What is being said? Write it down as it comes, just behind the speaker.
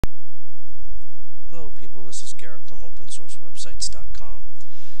people, this is Garrick from OpenSourceWebsites.com.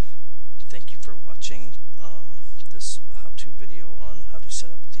 Thank you for watching this how-to video on how to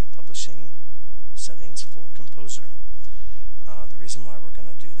set up the publishing settings for Kompozer. The reason why we're going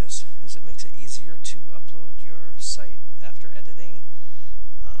to do this is it makes it easier to upload your site after editing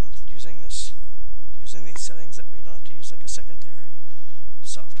using these settings. That way you don't have to use like a secondary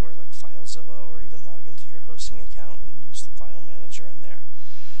software like FileZilla, or even log into your hosting account and use the file manager in there.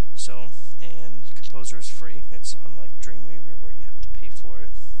 So, and Kompozer is free. It's unlike Dreamweaver where you have to pay for it.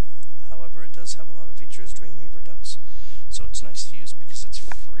 However, it does have a lot of features Dreamweaver does. So it's nice to use because it's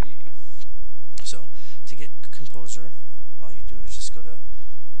free. So to get Kompozer, all you do is just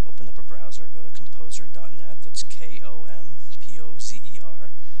open up a browser, go to kompozer.net. That's kompozer.net.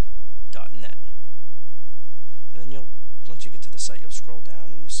 And then once you get to the site, you'll scroll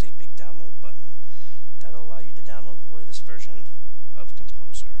down and you'll see a big download button. That'll allow you to download the latest version of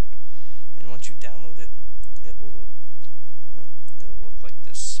Kompozer. And once you download it, it'll look like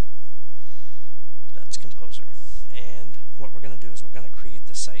this. That's Kompozer. And what we're going to do is we're going to create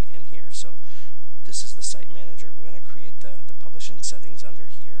the site in here. So this is the site manager. We're going to create the publishing settings under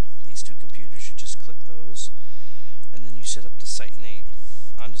here. These two computers, you just click those, and then you set up the site name.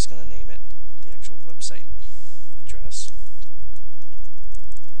 I'm just going to name it the actual website address.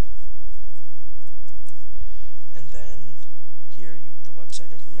 And then here, the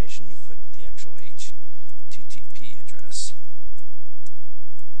website information, you put the actual HTTP address.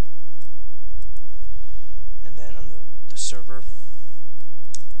 And then on the server,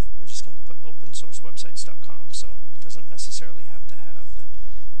 we're just going to put OpenSourceWebsites.com, so it doesn't necessarily have to have the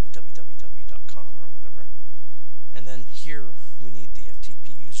www.com or whatever. And then here we need the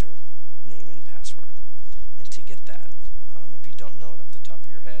FTP user name and password. And to get that, if you don't know it off the top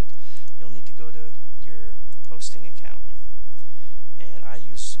of your head, you'll need to go to your hosting account. And I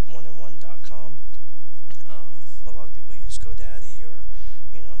use oneandone.com. A lot of people use GoDaddy or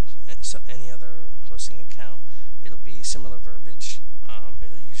any other hosting account. It'll be similar verbiage.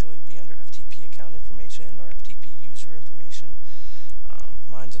 It'll usually be under FTP account information or FTP user information.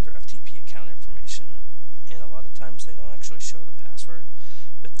 Mine's under FTP account information. And a lot of times they don't actually show the password,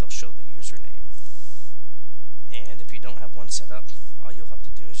 but they'll show the username. And if you don't have one set up, all you'll have to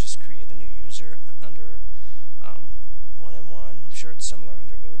do is just create a new user under one-and-one. I'm sure it's similar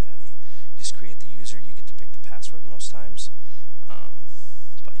under GoDaddy. Just create the user. You get to pick the password most times.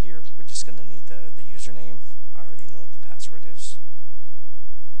 But here, we're just going to need the username. I already know what the password is.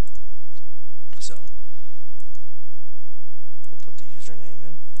 So, we'll put the username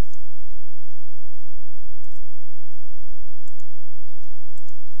in.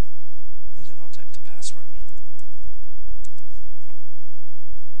 And then I'll type the password.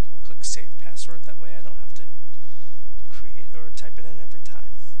 We'll click Save Password. That way I don't have to create or type it in every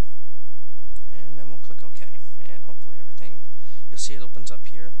time. And then we'll click OK. And hopefully everything, you'll see it opens up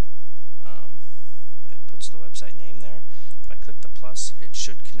here. It puts the website name there. If I click the plus, it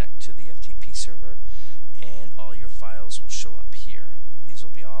should connect to the FTP server, and all your files will show up here. These will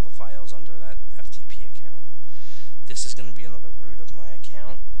be all the files under that FTP account. This is going to be another root of my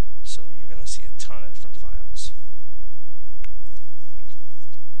account, so you're going to see a ton of different files.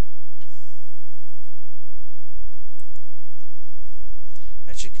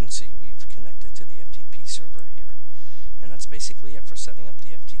 As you can see, we've connected to the FTP server here. And that's basically it for setting up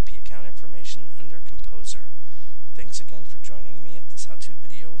the FTP account information under Kompozer. Thanks again for joining me at this how-to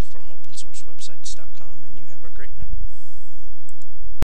video from OpenSourceWebsites.com, and you have a great night.